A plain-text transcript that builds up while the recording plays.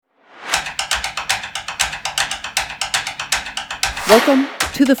Welcome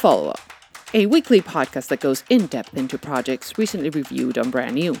to The Follow-Up, a weekly podcast that goes in-depth into projects recently reviewed on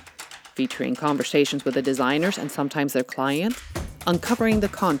Brand New, featuring conversations with the designers and sometimes their clients, uncovering the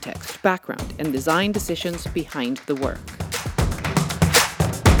context, background, and design decisions behind the work.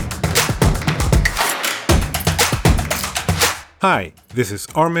 Hi, this is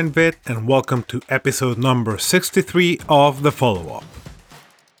Armin Witt and welcome to episode number 63 of The Follow-Up.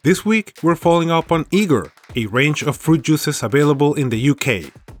 This week, we're following up on Eager, a range of fruit juices available in the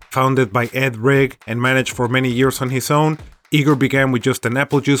UK. Founded by Ed Rigg and managed for many years on his own, Eager began with just an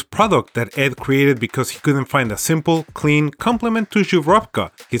apple juice product that Ed created because he couldn't find a simple, clean complement to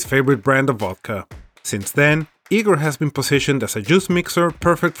Zhuvrobka, his favorite brand of vodka. Since then, Eager has been positioned as a juice mixer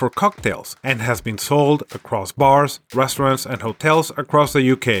perfect for cocktails and has been sold across bars, restaurants, and hotels across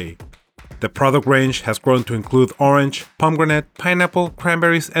the UK. The product range has grown to include orange, pomegranate, pineapple,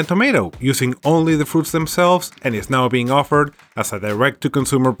 cranberries, and tomato, using only the fruits themselves, and is now being offered as a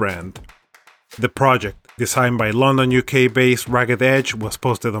direct-to-consumer brand. The project, designed by London, UK-based Ragged Edge, was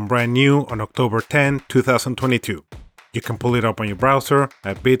posted on Brand New on October 10, 2022. You can pull it up on your browser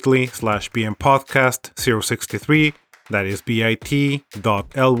at bit.ly/bmpodcast063, that is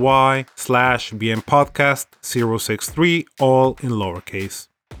bit.ly/bmpodcast063, all in lowercase.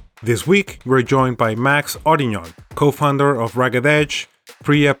 This week, we're joined by Max Audignon, co-founder of Ragged Edge,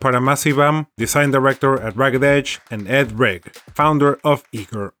 Priya Paramasivam, design director at Ragged Edge, and Ed Rigg, founder of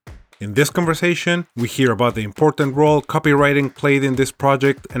Eager. In this conversation, we hear about the important role copywriting played in this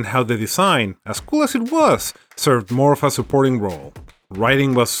project and how the design, as cool as it was, served more of a supporting role.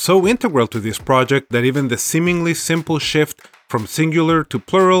 Writing was so integral to this project that even the seemingly simple shift from singular to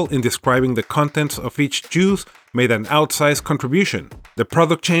plural in describing the contents of each juice made an outsized contribution. The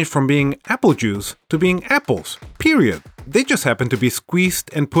product changed from being apple juice to being apples, period. They just happened to be squeezed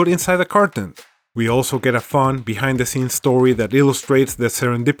and put inside a carton. We also get a fun, behind-the-scenes story that illustrates the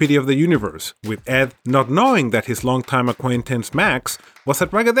serendipity of the universe, with Ed not knowing that his longtime acquaintance Max was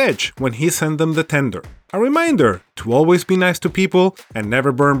at Ragged Edge when he sent them the tender. A reminder to always be nice to people and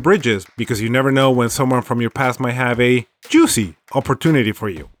never burn bridges, because you never know when someone from your past might have a juicy opportunity for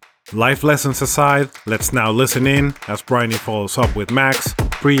you. Life lessons aside, let's now listen in as Bryony follows up with Max,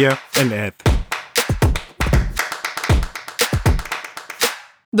 Priya, and Ed.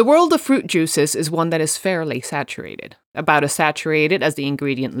 The world of fruit juices is one that is fairly saturated, about as saturated as the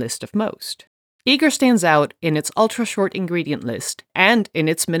ingredient list of most. Eager stands out in its ultra-short ingredient list and in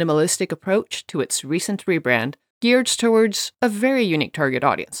its minimalistic approach to its recent rebrand, geared towards a very unique target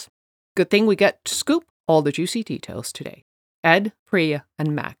audience. Good thing we get to scoop all the juicy details today. Ed, Priya,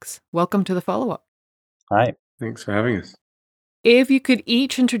 and Max, welcome to The Follow-Up. Hi. Thanks for having us. If you could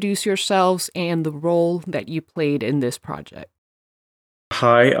each introduce yourselves and the role that you played in this project.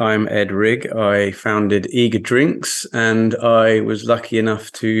 Hi, I'm Ed Rigg. I founded Eager Drinks, and I was lucky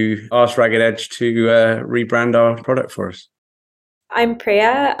enough to ask Ragged Edge to rebrand our product for us. I'm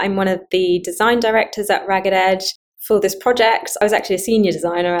Priya. I'm one of the design directors at Ragged Edge for this project. I was actually a senior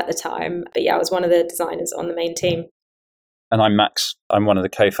designer at the time, but yeah, I was one of the designers on the main team. And I'm Max. I'm one of the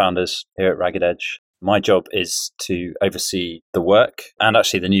co-founders here at Ragged Edge. My job is to oversee the work and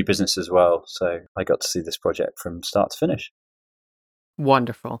actually the new business as well. So I got to see this project from start to finish.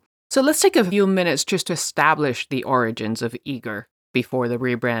 Wonderful. So let's take a few minutes just to establish the origins of Eager before the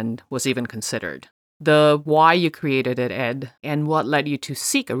rebrand was even considered. The why you created it, Ed, and what led you to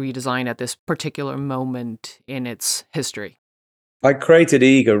seek a redesign at this particular moment in its history. I created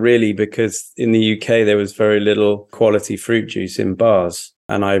Eager really because in the UK there was very little quality fruit juice in bars,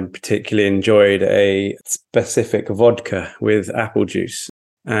 and I particularly enjoyed a specific vodka with apple juice.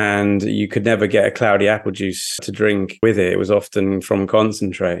 And you could never get a cloudy apple juice to drink with it. It was often from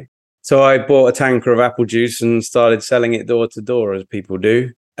concentrate. So I bought a tanker of apple juice and started selling it door to door, as people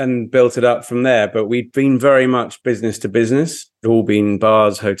do, and built it up from there. But we'd been very much business to business. It'd all been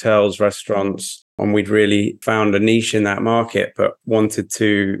bars, hotels, restaurants, and we'd really found a niche in that market, but wanted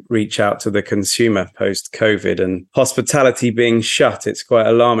to reach out to the consumer post-COVID. And hospitality being shut, it's quite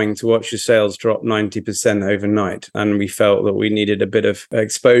alarming to watch your sales drop 90% overnight. And we felt that we needed a bit of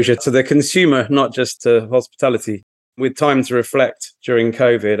exposure to the consumer, not just to hospitality. With time to reflect during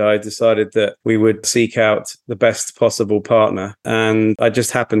COVID, I decided that we would seek out the best possible partner. And I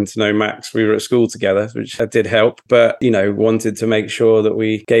just happened to know Max. We were at school together, which did help, but, wanted to make sure that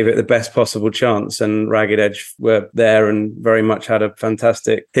we gave it the best possible chance. And Ragged Edge were there and very much had a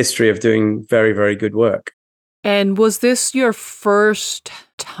fantastic history of doing very, very good work. And was this your first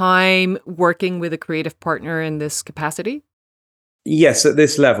time working with a creative partner in this capacity? Yes, at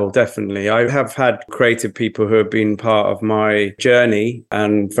this level, definitely. I have had creative people who have been part of my journey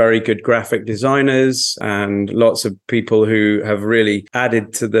and very good graphic designers and lots of people who have really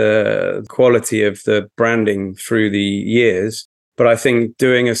added to the quality of the branding through the years. But I think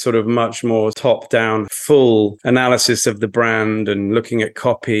doing a sort of much more top-down, full analysis of the brand and looking at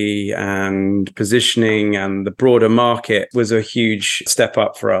copy and positioning and the broader market was a huge step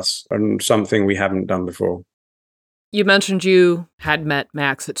up for us and something we haven't done before. You mentioned you had met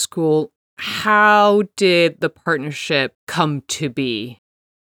Max at school. How did the partnership come to be?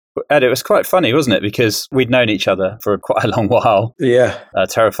 Ed, it was quite funny, wasn't it? Because we'd known each other for quite a long while. Yeah. A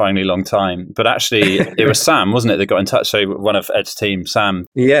terrifyingly long time. But actually, it was Sam, wasn't it, that got in touch? So one of Ed's team, Sam.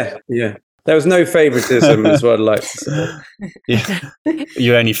 Yeah. There was no favoritism, is what I'd like to say. Yeah.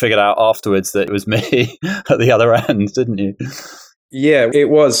 You only figured out afterwards that it was me at the other end, didn't you? Yeah, it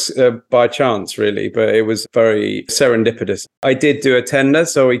was by chance, really, but it was very serendipitous. I did do a tender,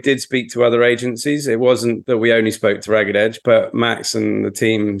 so we did speak to other agencies. It wasn't that we only spoke to Ragged Edge, but Max and the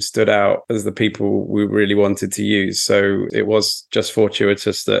team stood out as the people we really wanted to use. So it was just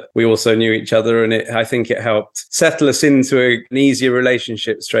fortuitous that we also knew each other, and I think it helped settle us into an easier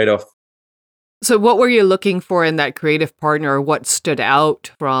relationship straight off. So what were you looking for in that creative partner? What stood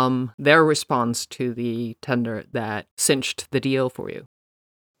out from their response to the tender that cinched the deal for you?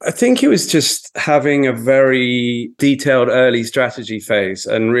 I think it was just having a very detailed early strategy phase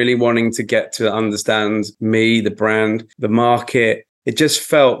and really wanting to get to understand me, the brand, the market. It just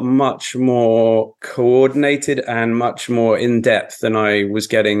felt much more coordinated and much more in-depth than I was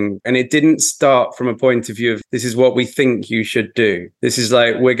getting. And it didn't start from a point of view of this is what we think you should do. This is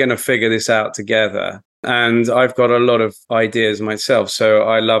like, we're going to figure this out together. And I've got a lot of ideas myself. So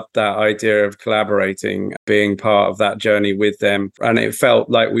I loved that idea of collaborating, being part of that journey with them. And it felt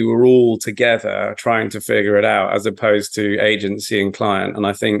like we were all together trying to figure it out as opposed to agency and client. And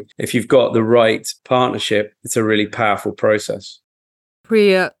I think if you've got the right partnership, it's a really powerful process.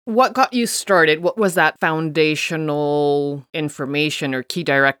 Priya, what got you started? What was that foundational information or key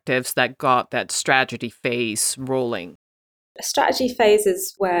directives that got that strategy phase rolling? The strategy phase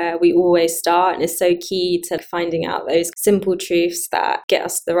is where we always start and is so key to finding out those simple truths that get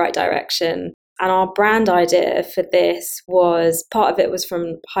us the right direction. And our brand idea for this was, part of it was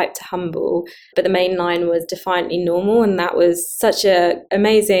from Hype to Humble, but the main line was Defiantly Normal. And that was such an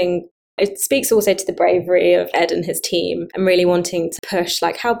amazing. It speaks also to the bravery of Ed and his team and really wanting to push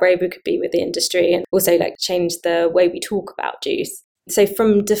like how brave we could be with the industry and also like change the way we talk about juice. So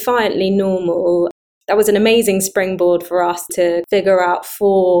from Defiantly Normal, that was an amazing springboard for us to figure out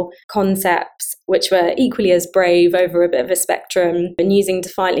 4 concepts which were equally as brave over a bit of a spectrum. And using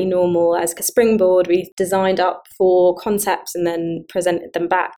Defiantly Normal as a springboard, we designed up 4 concepts and then presented them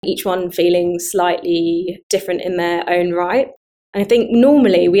back, each one feeling slightly different in their own right. And I think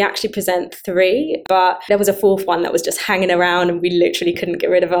normally we actually present 3, but there was a 4th one that was just hanging around and we literally couldn't get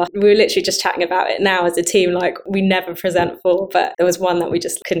rid of it. We were literally just chatting about it now as a team, like we never present 4, but there was one that we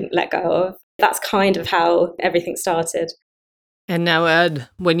just couldn't let go of. That's kind of how everything started. And now, Ed,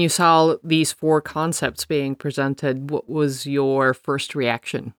 when you saw these 4 concepts being presented, what was your first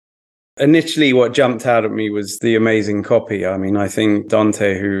reaction? Initially, what jumped out at me was the amazing copy. I mean, I think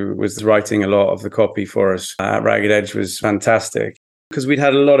Dante, who was writing a lot of the copy for us at Ragged Edge, was fantastic. Because we'd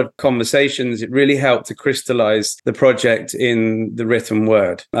had a lot of conversations, it really helped to crystallize the project in the written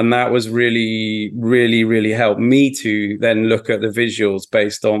word. And that was really, really, really helped me to then look at the visuals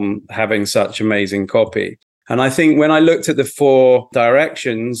based on having such amazing copy. And I think when I looked at the 4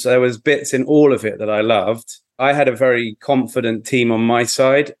 directions, there was bits in all of it that I loved. I had a very confident team on my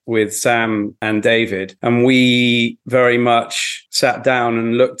side with Sam and David, and we very much sat down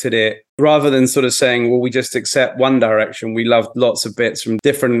and looked at it rather than sort of saying, well, we just accept one direction. We loved lots of bits from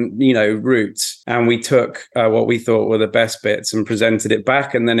different, routes, and we took what we thought were the best bits and presented it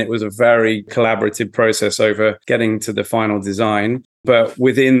back. And then it was a very collaborative process over getting to the final design. But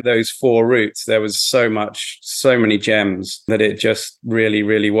within those 4 routes, there was so many gems that it just really,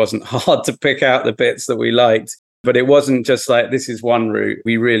 really wasn't hard to pick out the bits that we liked. But it wasn't just like, this is one route.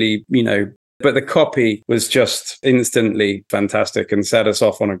 We really, but the copy was just instantly fantastic and set us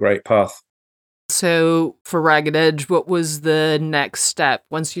off on a great path. So for Ragged Edge, what was the next step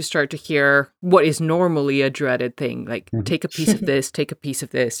once you start to hear what is normally a dreaded thing? Like, take a piece of this, take a piece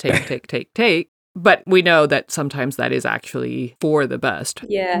of this, take. But we know that sometimes that is actually for the best.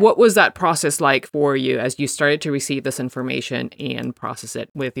 Yeah. What was that process like for you as you started to receive this information and process it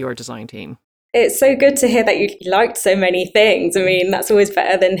with your design team? It's so good to hear that you liked so many things. I mean, that's always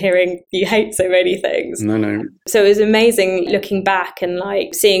better than hearing you hate so many things. No. So it was amazing looking back and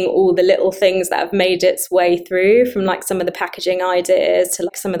like seeing all the little things that have made its way through, from like some of the packaging ideas to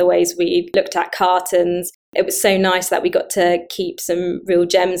like some of the ways we looked at cartons. It was so nice that we got to keep some real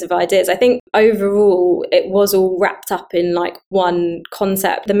gems of ideas. I think overall it was all wrapped up in like one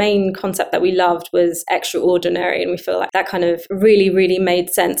concept. The main concept that we loved was extraordinary, and we feel like that kind of really, really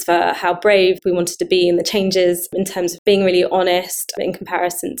made sense for how brave we wanted to be, and the changes in terms of being really honest in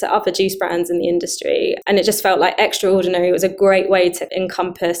comparison to other juice brands in the industry. And it just felt like extraordinary was a great way to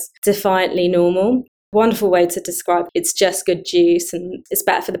encompass defiantly normal. Wonderful way to describe it's just good juice and it's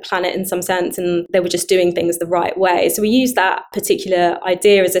better for the planet in some sense, and they were just doing things the right way. So we used that particular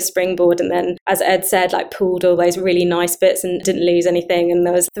idea as a springboard, and then, as Ed said, like pulled all those really nice bits and didn't lose anything, and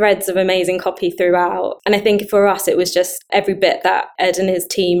there was threads of amazing copy throughout. And I think for us it was just every bit that Ed and his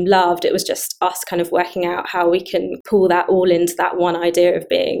team loved. It was just us kind of working out how we can pull that all into that one idea of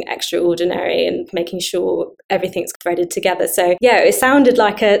being extraordinary and making sure everything's threaded together. So yeah, it sounded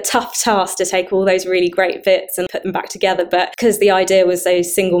like a tough task to take all those really great bits and put them back together, but because the idea was so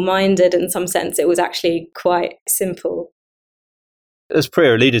single-minded in some sense, it was actually quite simple. As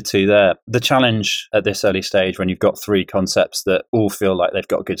Priya alluded to there, the challenge at this early stage when you've got three concepts that all feel like they've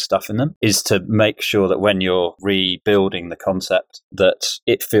got good stuff in them is to make sure that when you're rebuilding the concept that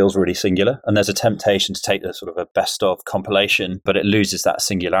it feels really singular. And there's a temptation to take the sort of a best of compilation, but it loses that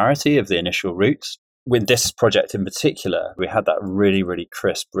singularity of the initial roots. With this project in particular, we had that really, really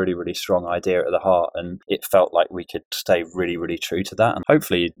crisp, really, really strong idea at the heart, and it felt like we could stay really, really true to that. And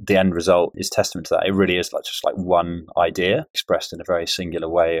hopefully the end result is testament to that. It really is like just like one idea expressed in a very singular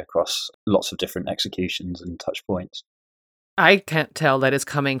way across lots of different executions and touch points. I can't tell that it's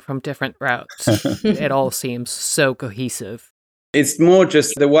coming from different routes. It all seems so cohesive. It's more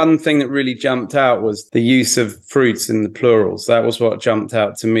just the one thing that really jumped out was the use of fruits in the plurals. That was what jumped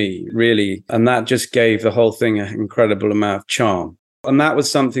out to me, really. And that just gave the whole thing an incredible amount of charm. And that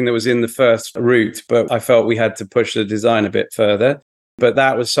was something that was in the first route, but I felt we had to push the design a bit further. But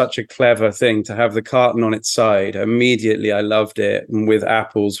that was such a clever thing to have the carton on its side. Immediately, I loved it. And with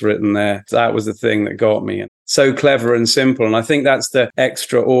apples written there, that was the thing that got me. So clever and simple. And I think that's the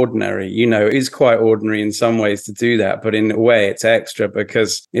extraordinary. You know, it is quite ordinary in some ways to do that, but in a way it's extra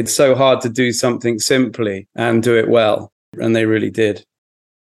because it's so hard to do something simply and do it well. And they really did.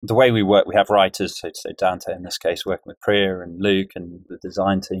 The way we work, we have writers, so Dante in this case, working with Priya and Luke and the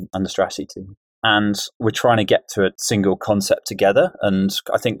design team and the strategy team. And we're trying to get to a single concept together. And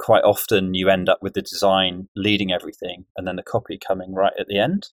I think quite often you end up with the design leading everything and then the copy coming right at the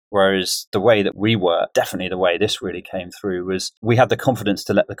end. Whereas the way that we work, definitely the way this really came through, was we had the confidence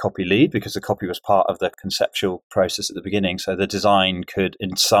to let the copy lead because the copy was part of the conceptual process at the beginning. So the design could,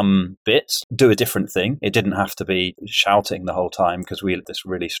 in some bits, do a different thing. It didn't have to be shouting the whole time because we had this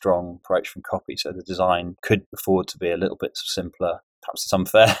really strong approach from copy. So the design could afford to be a little bit simpler. Perhaps it's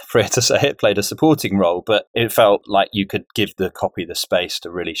unfair for it to say it played a supporting role, but it felt like you could give the copy the space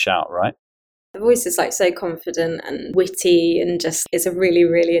to really shout, right? The voice is like so confident and witty and just it's a really,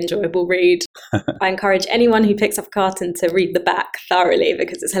 really enjoyable read. I encourage anyone who picks up a carton to read the back thoroughly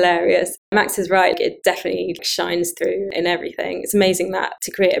because it's hilarious. Max is right, it definitely shines through in everything. It's amazing that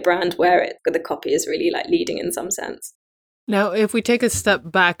to create a brand where the copy is really like leading in some sense. Now, if we take a step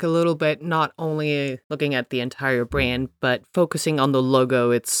back a little bit, not only looking at the entire brand, but focusing on the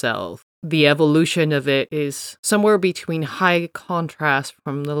logo itself, the evolution of it is somewhere between high contrast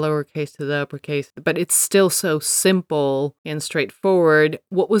from the lowercase to the uppercase, but it's still so simple and straightforward.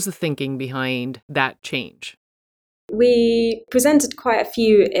 What was the thinking behind that change? We presented quite a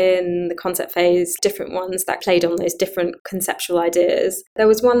few in the concept phase, different ones that played on those different conceptual ideas. There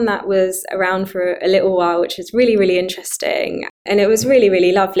was one that was around for a little while, which was really, really interesting. And it was really,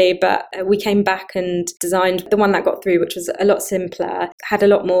 really lovely. But we came back and designed the one that got through, which was a lot simpler, had a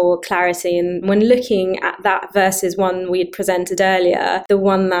lot more clarity. And when looking at that versus one we had presented earlier, the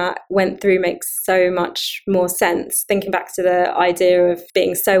one that went through makes so much more sense. Thinking back to the idea of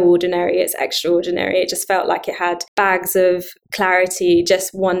being so ordinary, it's extraordinary. It just felt like it had bags of clarity,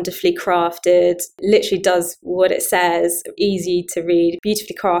 just wonderfully crafted, literally does what it says, easy to read,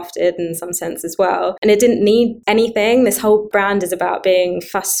 beautifully crafted in some sense as well. And it didn't need anything. This whole brand is about being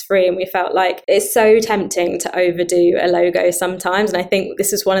fuss-free, and we felt like it's so tempting to overdo a logo sometimes. And I think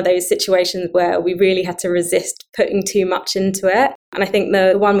this is one of those situations where we really had to resist putting too much into it. And I think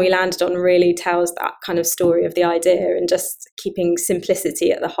the one we landed on really tells that kind of story of the idea and just keeping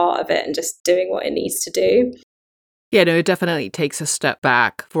simplicity at the heart of it and just doing what it needs to do. Yeah, no, it definitely takes a step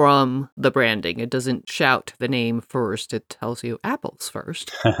back from the branding. It doesn't shout the name first. It tells you apples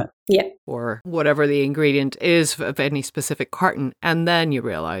first. Yeah. Or whatever the ingredient is of any specific carton. And then you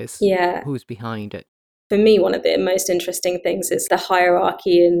realize who's behind it. For me, one of the most interesting things is the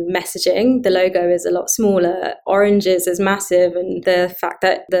hierarchy in messaging. The logo is a lot smaller. Oranges is massive, and the fact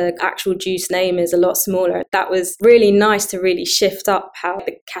that the actual juice name is a lot smaller. That was really nice to really shift up how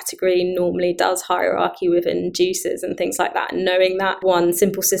the category normally does hierarchy within juices and things like that. And knowing that one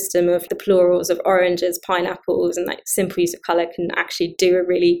simple system of the plurals of oranges, pineapples, and like simple use of colour can actually do a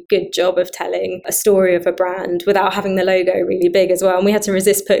really good job of telling a story of a brand without having the logo really big as well. And we had to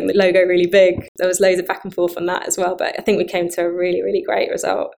resist putting the logo really big. There was loads of back and forth on that as well, but I think we came to a really, really great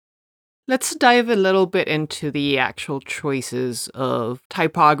result. Let's dive a little bit into the actual choices of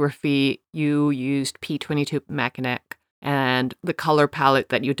typography. You used P22 Mackinac and the color palette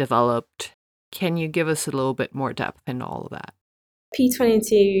that you developed. Can you give us a little bit more depth into all of that?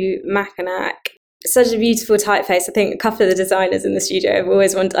 P22 Mackinac, such a beautiful typeface. I think a couple of the designers in the studio have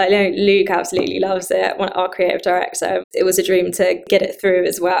always wanted, I know Luke absolutely loves it, our creative director. It was a dream to get it through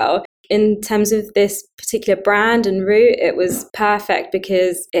as well. In terms of this particular brand and route, it was perfect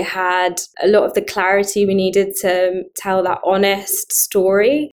because it had a lot of the clarity we needed to tell that honest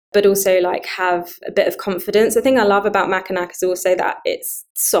story, but also like have a bit of confidence. The thing I love about Mackinac is also that it's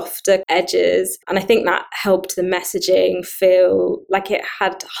softer edges, and I think that helped the messaging feel like it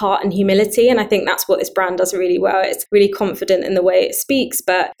had heart and humility, and I think that's what this brand does really well. It's really confident in the way it speaks,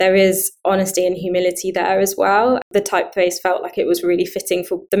 but there is honesty and humility there as well. The typeface felt like it was really fitting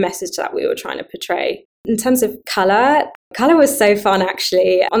for the message that we were trying to portray. In terms of colour was so fun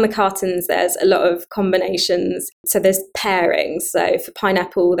actually. On the cartons there's a lot of combinations. So there's pairings. So for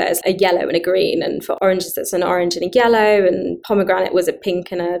pineapple there's a yellow and a green, and for oranges there's an orange and a yellow, and pomegranate was a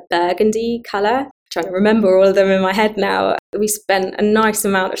pink and a burgundy colour. Trying to remember all of them in my head now. We spent a nice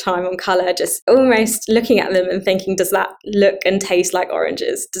amount of time on colour, just almost looking at them and thinking, does that look and taste like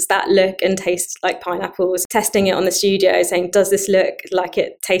oranges? Does that look and taste like pineapples? Testing it on the studio, saying, does this look like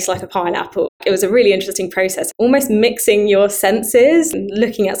it tastes like a pineapple? It was a really interesting process, almost mixing your senses and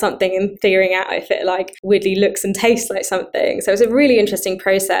looking at something and figuring out if it like weirdly looks and tastes like something. So it was a really interesting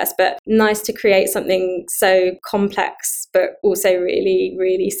process, but nice to create something so complex, but also really,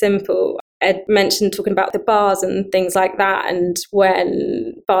 really simple. Ed mentioned talking about the bars and things like that, and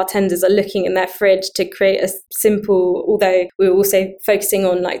when bartenders are looking in their fridge to create a simple, although we were also focusing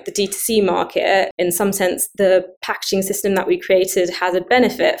on like the D2C market, in some sense the packaging system that we created has a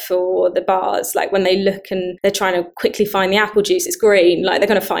benefit for the bars. Like when they look and they're trying to quickly find the apple juice, it's green, like they're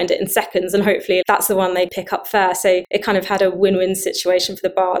going to find it in seconds, and hopefully that's the one they pick up first. So it kind of had a win-win situation for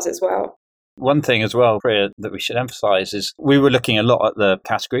the bars as well. One thing as well, Priya, that we should emphasize is we were looking a lot at the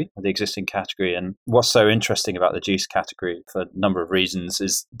category, the existing category. And what's so interesting about the juice category for a number of reasons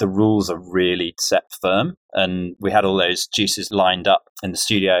is the rules are really set firm. And we had all those juices lined up in the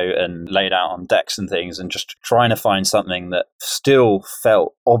studio and laid out on decks and things, and just trying to find something that still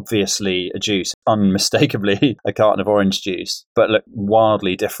felt obviously a juice, unmistakably a carton of orange juice, but looked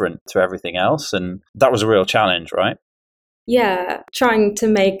wildly different to everything else. And that was a real challenge, right? Yeah, trying to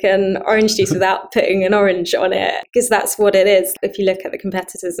make an orange juice without putting an orange on it, because that's what it is. If you look at the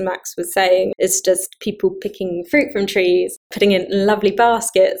competitors, Max was saying, it's just people picking fruit from trees, putting it in lovely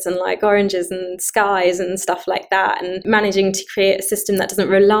baskets and like oranges and skies and stuff like that, and managing to create a system that doesn't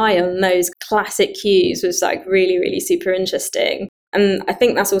rely on those classic cues was like really, really super interesting. And I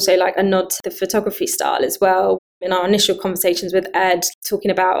think that's also like a nod to the photography style as well. In our initial conversations with Ed, talking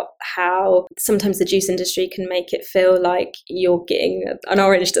about how sometimes the juice industry can make it feel like you're getting an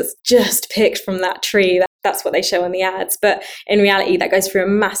orange that's just picked from that tree. That's what they show on the ads. But in reality, that goes through a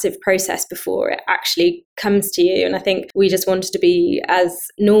massive process before it actually comes to you. And I think we just wanted to be as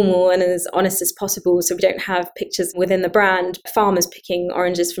normal and as honest as possible. So we don't have pictures within the brand, farmers picking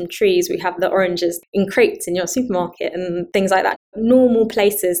oranges from trees. We have the oranges in crates in your supermarket and things like that. Normal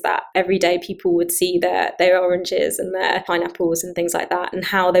places that everyday people would see their oranges and their pineapples and things like that, and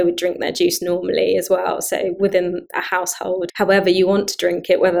how they would drink their juice normally as well. So within a household, however you want to drink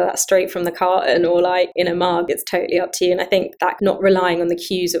it, whether that's straight from the carton or like in a mug, it's totally up to you. And I think that not relying on the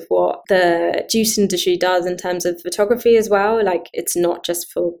cues of what the juice industry does in terms of photography as well, like it's not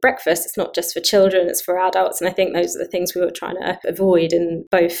just for breakfast, it's not just for children, it's for adults. And I think those are the things we were trying to avoid in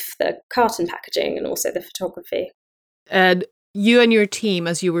both the carton packaging and also the photography. Ed, you and your team,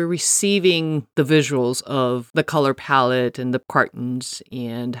 as you were receiving the visuals of the color palette and the cartons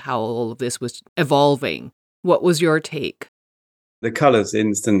and how all of this was evolving, what was your take? The colours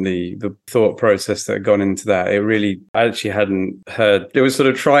instantly, the thought process that had gone into that, I actually hadn't heard. It was sort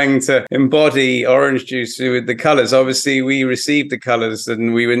of trying to embody orange juice with the colours. Obviously, we received the colours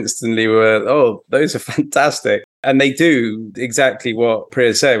and we instantly were, oh, those are fantastic. And they do exactly what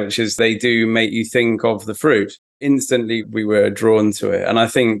Priya said, which is they do make you think of the fruit. Instantly, we were drawn to it. And I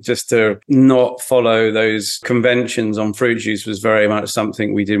think just to not follow those conventions on fruit juice was very much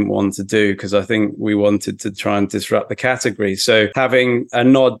something we didn't want to do, because I think we wanted to try and disrupt the category. So having a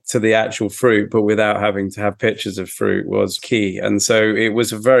nod to the actual fruit, but without having to have pictures of fruit, was key. And so it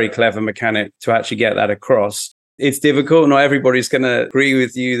was a very clever mechanic to actually get that across. It's difficult. Not everybody's going to agree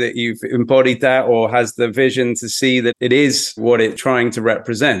with you that you've embodied that or has the vision to see that it is what it's trying to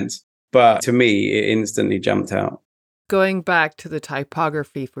represent. But to me, it instantly jumped out. Going back to the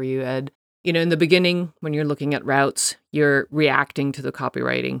typography for you, Ed, in the beginning, when you're looking at routes, you're reacting to the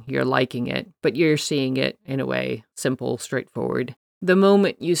copywriting, you're liking it, but you're seeing it in a way simple, straightforward. The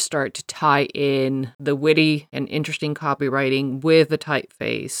moment you start to tie in the witty and interesting copywriting with the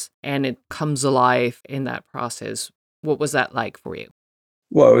typeface and it comes alive in that process, what was that like for you?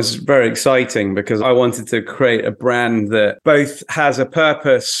 Well, it was very exciting because I wanted to create a brand that both has a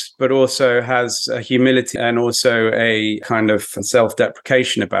purpose, but also has a humility and also a kind of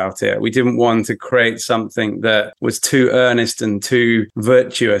self-deprecation about it. We didn't want to create something that was too earnest and too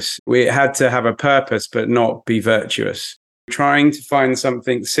virtuous. We had to have a purpose, but not be virtuous. Trying to find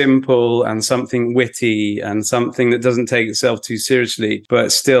something simple and something witty and something that doesn't take itself too seriously,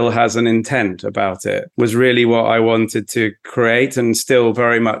 but still has an intent about it was really what I wanted to create, and still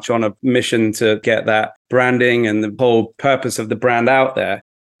very much on a mission to get that branding and the whole purpose of the brand out there.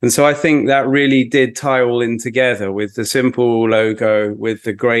 And so I think that really did tie all in together with the simple logo, with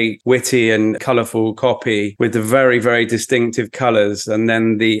the great witty and colorful copy, with the very, very distinctive colors, and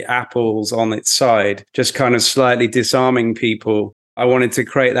then the apples on its side, just kind of slightly disarming people. I wanted to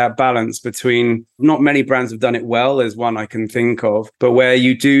create that balance between, not many brands have done it well, there's one I can think of, but where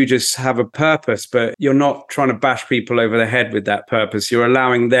you do just have a purpose, but you're not trying to bash people over the head with that purpose. You're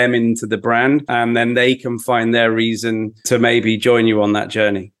allowing them into the brand, and then they can find their reason to maybe join you on that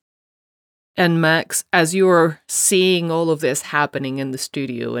journey. And Max, as you were seeing all of this happening in the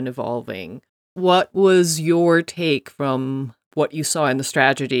studio and evolving, what was your take from what you saw in the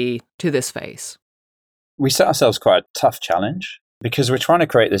strategy to this phase? We set ourselves quite a tough challenge, because we're trying to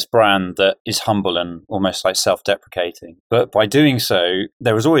create this brand that is humble and almost like self-deprecating. But by doing so,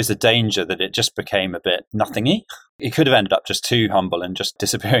 there was always the danger that it just became a bit nothingy. It could have ended up just too humble and just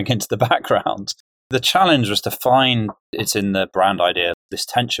disappearing into the background. The challenge was to find, it's in the brand idea, this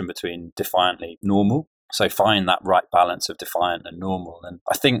tension between defiantly normal. So find that right balance of defiant and normal. And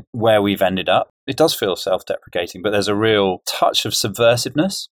I think where we've ended up, it does feel self-deprecating, but there's a real touch of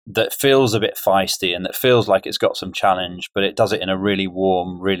subversiveness that feels a bit feisty and that feels like it's got some challenge, but it does it in a really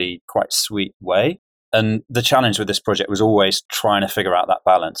warm, really quite sweet way. And the challenge with this project was always trying to figure out that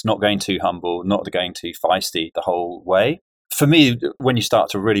balance, not going too humble, not going too feisty the whole way. For me, when you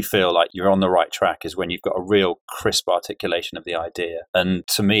start to really feel like you're on the right track is when you've got a real crisp articulation of the idea. And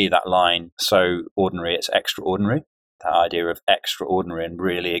to me, that line, so ordinary, it's extraordinary, that idea of extraordinary and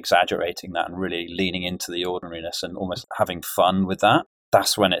really exaggerating that and really leaning into the ordinariness and almost having fun with that.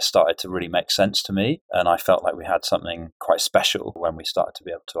 That's when it started to really make sense to me. And I felt like we had something quite special when we started to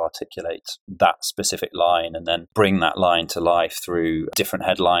be able to articulate that specific line and then bring that line to life through different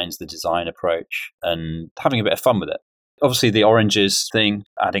headlines, the design approach, and having a bit of fun with it. Obviously, the oranges thing,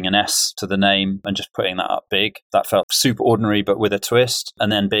 adding an S to the name and just putting that up big, that felt super ordinary, but with a twist.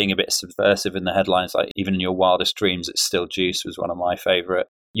 And then being a bit subversive in the headlines, like even in your wildest dreams, it's still juice was one of my favorite.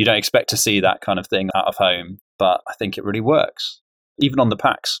 You don't expect to see that kind of thing out of home, but I think it really works. Even on the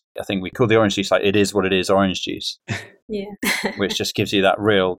packs, I think we call the orange juice like it is what it is, orange juice. Yeah. Which just gives you that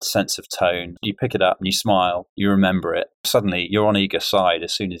real sense of tone. You pick it up and you smile, you remember it. Suddenly you're on Eager's side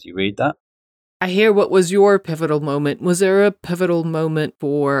as soon as you read that. I hear what was your pivotal moment. Was there a pivotal moment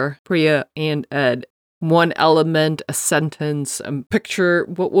for Priya and Ed? One element, a sentence, a picture?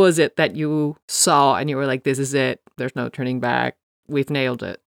 What was it that you saw and you were like, this is it. There's no turning back. We've nailed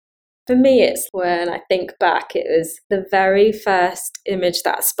it. For me, it's when I think back, it was the very first image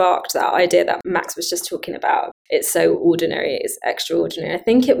that sparked that idea that Max was just talking about. It's so ordinary, it's extraordinary. I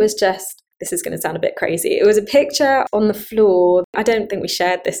think it was just, this is going to sound a bit crazy, it was a picture on the floor. I don't think we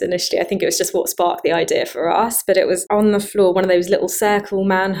shared this initially. I think it was just what sparked the idea for us. But it was on the floor, one of those little circle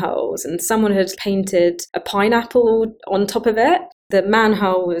manholes, and someone had painted a pineapple on top of it. The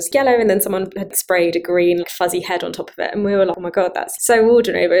manhole was yellow and then someone had sprayed a green fuzzy head on top of it. And we were like, oh my God, that's so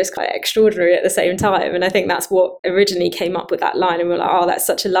ordinary, but it's quite extraordinary at the same time. And I think that's what originally came up with that line. And we were like, oh, that's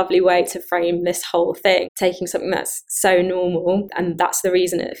such a lovely way to frame this whole thing, taking something that's so normal. And that's the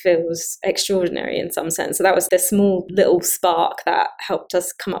reason it feels extraordinary in some sense. So that was the small little spark that helped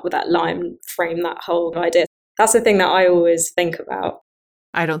us come up with that line, frame that whole idea. That's the thing that I always think about.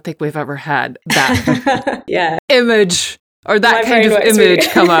 I don't think we've ever had that yeah. image or that kind of image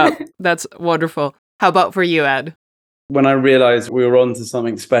come up. That's wonderful. How about for you, Ed? When I realized we were onto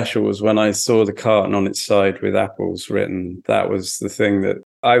something special was when I saw the carton on its side with apples written. That was the thing that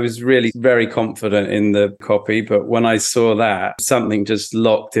I was really very confident in the copy. But when I saw that, something just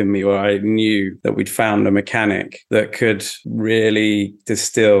locked in me where I knew that we'd found a mechanic that could really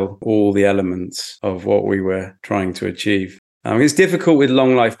distill all the elements of what we were trying to achieve. It's difficult with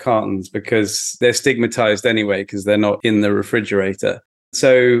long life cartons because they're stigmatized anyway because they're not in the refrigerator.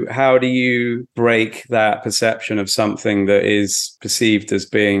 So how do you break that perception of something that is perceived as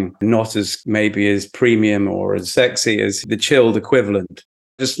being not as maybe as premium or as sexy as the chilled equivalent?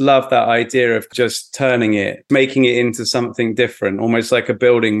 Just love that idea of just turning it, making it into something different, almost like a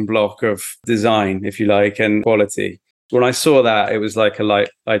building block of design, if you like, and quality. When I saw that, it was like a light.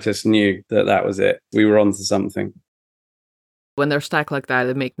 I just knew that that was it. We were onto something. When they're stacked like that,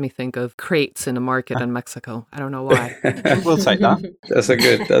 it makes me think of crates in a market in Mexico. I don't know why. We'll take that.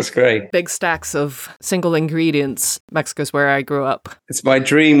 That's great. Big stacks of single ingredients. Mexico's where I grew up. It's my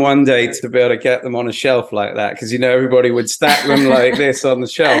dream one day to be able to get them on a shelf like that because, everybody would stack them like this on the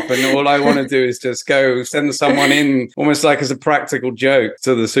shelf. And all I want to do is just go send someone in almost like as a practical joke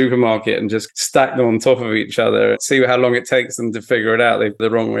to the supermarket and just stack them on top of each other and see how long it takes them to figure it out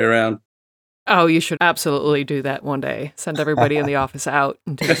the wrong way around. Oh, you should absolutely do that one day. Send everybody in the office out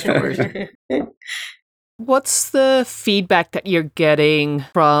into the stores. What's the feedback that you're getting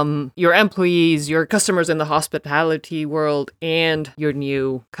from your employees, your customers in the hospitality world, and your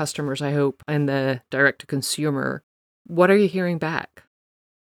new customers, I hope, in the direct-to-consumer? What are you hearing back?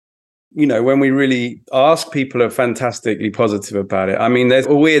 When we really ask, people are fantastically positive about it. I mean, there's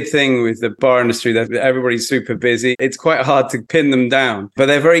a weird thing with the bar industry that everybody's super busy. It's quite hard to pin them down, but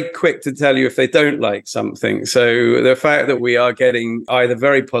they're very quick to tell you if they don't like something. So the fact that we are getting either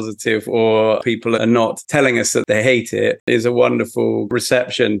very positive or people are not telling us that they hate it is a wonderful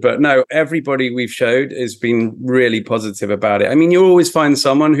reception. But no, everybody we've showed has been really positive about it. I mean, you always find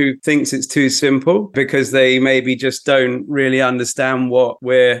someone who thinks it's too simple because they maybe just don't really understand what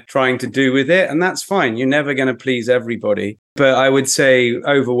we're trying to do with it. And that's fine. You're never going to please everybody. But I would say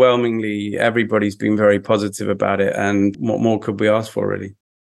overwhelmingly, everybody's been very positive about it. And what more could we ask for, really?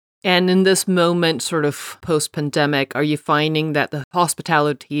 And in this moment, sort of post-pandemic, are you finding that the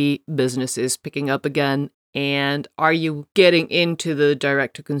hospitality business is picking up again? And are you getting into the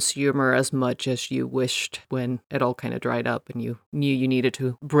direct-to-consumer as much as you wished when it all kind of dried up and you knew you needed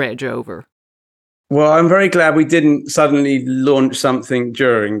to bridge over? Well, I'm very glad we didn't suddenly launch something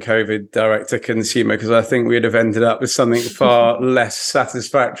during COVID direct to consumer, because I think we'd have ended up with something far less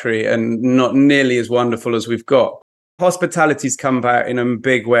satisfactory and not nearly as wonderful as we've got. Hospitality's come back in a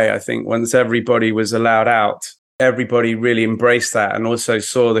big way, I think, once everybody was allowed out. Everybody really embraced that and also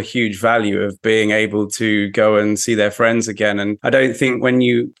saw the huge value of being able to go and see their friends again. And I don't think when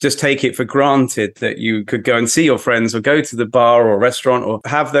you just take it for granted that you could go and see your friends or go to the bar or restaurant or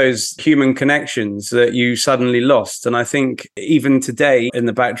have those human connections that you suddenly lost. And I think even today, in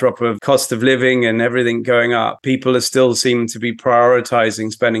the backdrop of cost of living and everything going up, people are still seem to be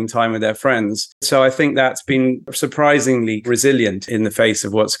prioritizing spending time with their friends. So I think that's been surprisingly resilient in the face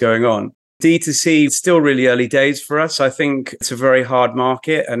of what's going on. D2C is still really early days for us. I think it's a very hard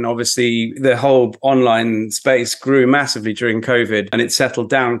market. And obviously, the whole online space grew massively during COVID and it's settled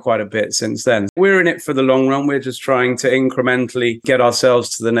down quite a bit since then. We're in it for the long run. We're just trying to incrementally get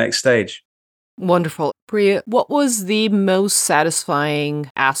ourselves to the next stage. Wonderful. Priya, what was the most satisfying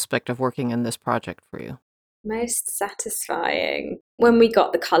aspect of working in this project for you? Most satisfying. When we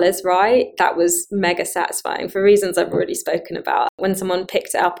got the colours right, that was mega satisfying for reasons I've already spoken about. When someone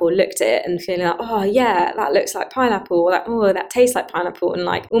picked it up or looked at it and feeling like, oh yeah, that looks like pineapple, or that tastes like pineapple, and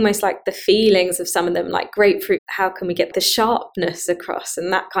like almost like the feelings of some of them, like grapefruit, how can we get the sharpness across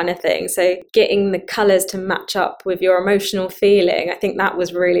and that kind of thing. So getting the colours to match up with your emotional feeling, I think that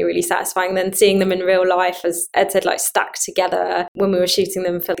was really, really satisfying. Then seeing them in real life, as Ed said, like stacked together when we were shooting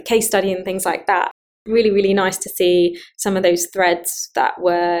them for the case study and things like that. Really, really nice to see some of those threads that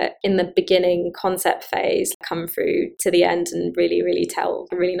were in the beginning concept phase come through to the end and really, really tell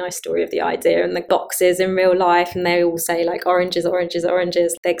a really nice story of the idea, and the boxes in real life. And they all say like oranges, oranges,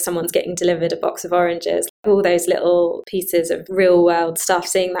 oranges, like someone's getting delivered a box of oranges. All those little pieces of real world stuff,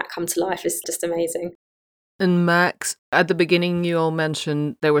 seeing that come to life is just amazing. And Max, at the beginning you all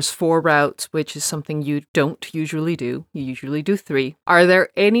mentioned there was 4 routes, which is something you don't usually do. You usually do 3. Are there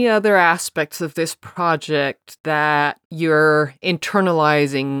any other aspects of this project that you're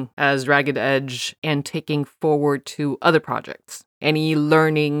internalizing as Ragged Edge and taking forward to other projects? Any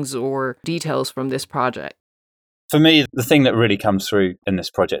learnings or details from this project? For me, the thing that really comes through in this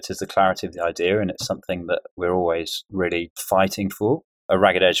project is the clarity of the idea, and it's something that we're always really fighting for. At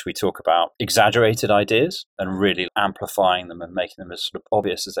Ragged Edge, we talk about exaggerated ideas and really amplifying them and making them as sort of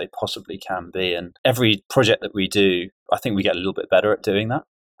obvious as they possibly can be. And every project that we do, I think we get a little bit better at doing that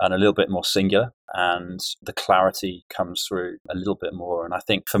and a little bit more singular, and the clarity comes through a little bit more. And I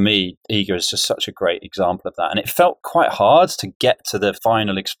think for me, Eager is just such a great example of that. And it felt quite hard to get to the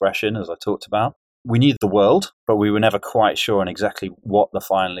final expression, as I talked about. We knew the world, but we were never quite sure on exactly what the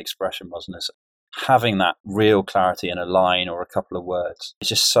final expression was. And having that real clarity in a line or a couple of words is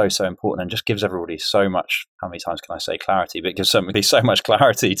just so important, and just gives everybody so much, how many times can I say clarity, but it gives somebody so much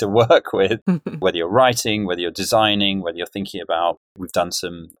clarity to work with, whether you're writing, whether you're designing, whether you're thinking about. We've done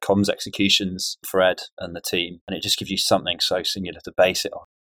some comms executions for Ed and the team, and it just gives you something so singular to base it on.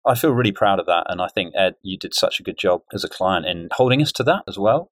 I feel really proud of that, and I think, Ed, you did such a good job as a client in holding us to that as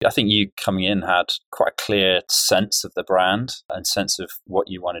well. I think you coming in had quite a clear sense of the brand and sense of what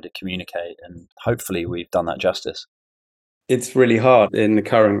you wanted to communicate, and hopefully we've done that justice. It's really hard in the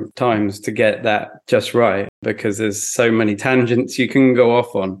current times to get that just right, because there's so many tangents you can go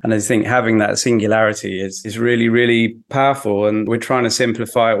off on. And I think having that singularity is really, really powerful. And we're trying to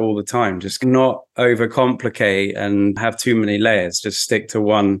simplify it all the time, just not overcomplicate and have too many layers, just stick to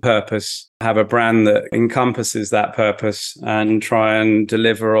one purpose, have a brand that encompasses that purpose and try and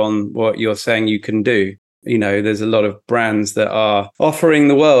deliver on what you're saying you can do. You know, there's a lot of brands that are offering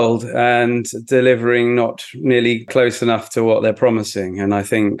the world and delivering not nearly close enough to what they're promising. And I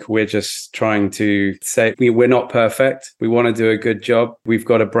think we're just trying to say we're not perfect. We want to do a good job. We've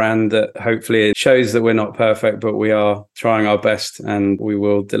got a brand that hopefully shows that we're not perfect, but we are trying our best, and we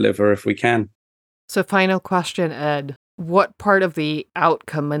will deliver if we can. So final question, Ed. What part of the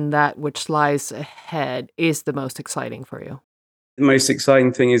outcome and that which lies ahead is the most exciting for you? The most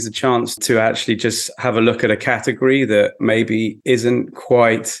exciting thing is the chance to actually just have a look at a category that maybe isn't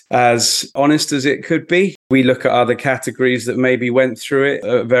quite as honest as it could be. We look at other categories that maybe went through it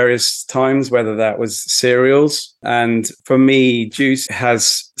at various times, whether that was cereals. And for me, juice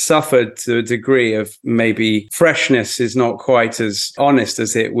has suffered to a degree of maybe freshness is not quite as honest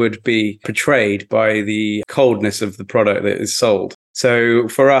as it would be portrayed by the coldness of the product that is sold. So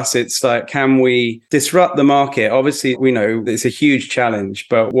for us, it's like, can we disrupt the market? Obviously, we know it's a huge challenge,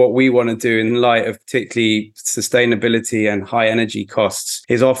 but what we want to do in light of particularly sustainability and high energy costs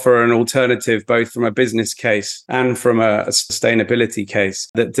is offer an alternative, both from a business case and from a sustainability case,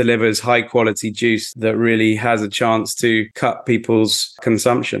 that delivers high quality juice that really has a chance to cut people's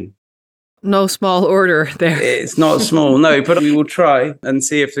consumption. No small order there. It's not small, no, but we will try and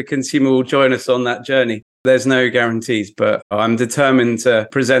see if the consumer will join us on that journey. There's no guarantees, but I'm determined to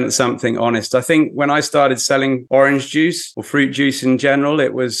present something honest. I think when I started selling orange juice or fruit juice in general,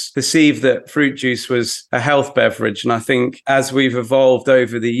 it was perceived that fruit juice was a health beverage. And I think as we've evolved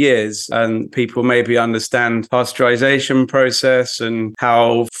over the years and people maybe understand pasteurization process and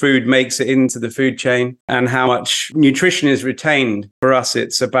how food makes it into the food chain and how much nutrition is retained, for us,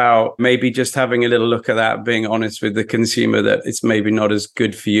 it's about maybe just having a little look at that, being honest with the consumer that it's maybe not as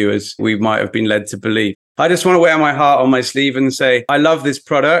good for you as we might have been led to believe. I just want to wear my heart on my sleeve and say, I love this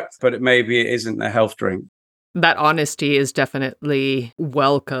product, but maybe it isn't a health drink. That honesty is definitely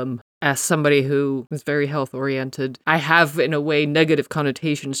welcome. As somebody who is very health oriented, I have in a way negative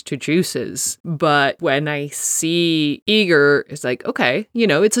connotations to juices. But when I see Eager, it's like, okay,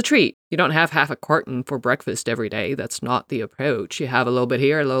 it's a treat. You don't have half a carton for breakfast every day. That's not the approach. You have a little bit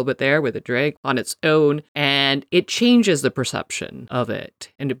here, a little bit there with a drink on its own, and it changes the perception of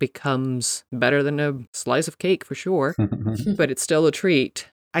it. And it becomes better than a slice of cake for sure, but it's still a treat.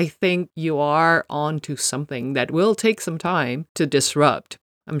 I think you are onto something that will take some time to disrupt.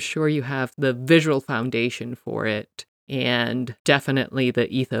 I'm sure you have the visual foundation for it, and definitely the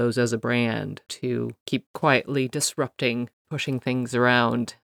ethos as a brand to keep quietly disrupting, pushing things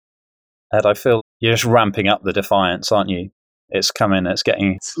around. Ed, I feel you're just ramping up the defiance, aren't you? It's coming, it's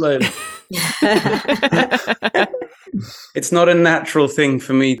getting... Slowly. It's not a natural thing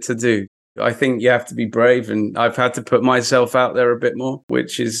for me to do. I think you have to be brave, and I've had to put myself out there a bit more,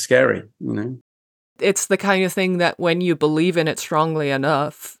 which is scary, you know. It's the kind of thing that when you believe in it strongly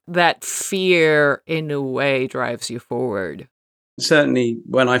enough, that fear in a way drives you forward. Certainly,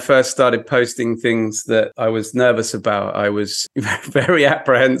 when I first started posting things that I was nervous about, I was very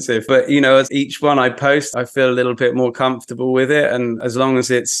apprehensive. But, you know, as each one I post, I feel a little bit more comfortable with it. And as long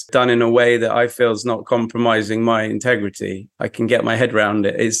as it's done in a way that I feel is not compromising my integrity, I can get my head around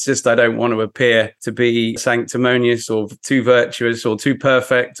it. It's just I don't want to appear to be sanctimonious or too virtuous or too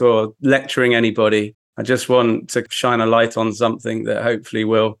perfect or lecturing anybody. I just want to shine a light on something that hopefully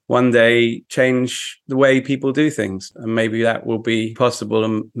will one day change the way people do things. And maybe that will be possible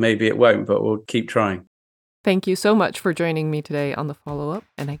and maybe it won't, but we'll keep trying. Thank you so much for joining me today on The Follow-Up,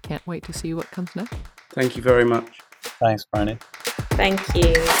 and I can't wait to see what comes next. Thank you very much. Thanks, Bryony. Thank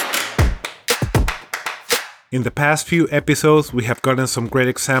you. In the past few episodes, we have gotten some great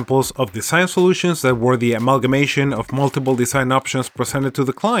examples of design solutions that were the amalgamation of multiple design options presented to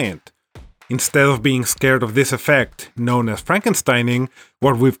the client. Instead of being scared of this effect, known as Frankensteining,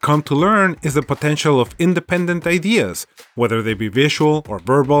 what we've come to learn is the potential of independent ideas, whether they be visual or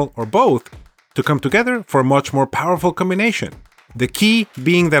verbal or both, to come together for a much more powerful combination. The key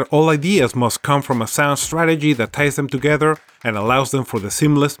being that all ideas must come from a sound strategy that ties them together and allows them for the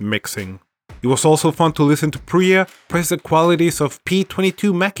seamless mixing. It was also fun to listen to Priya praise the qualities of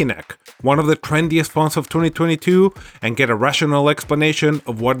P22 Mackinac, one of the trendiest fonts of 2022, and get a rational explanation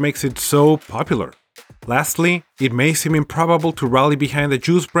of what makes it so popular. Lastly, it may seem improbable to rally behind the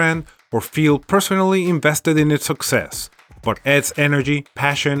Juice brand or feel personally invested in its success, but Ed's energy,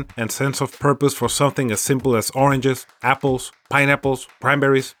 passion, and sense of purpose for something as simple as oranges, apples, pineapples,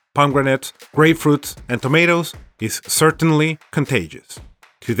 cranberries, pomegranates, grapefruits, and tomatoes is certainly contagious.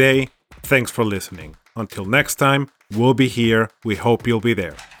 Today, thanks for listening. Until next time, we'll be here. We hope you'll be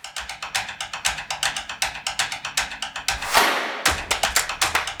there.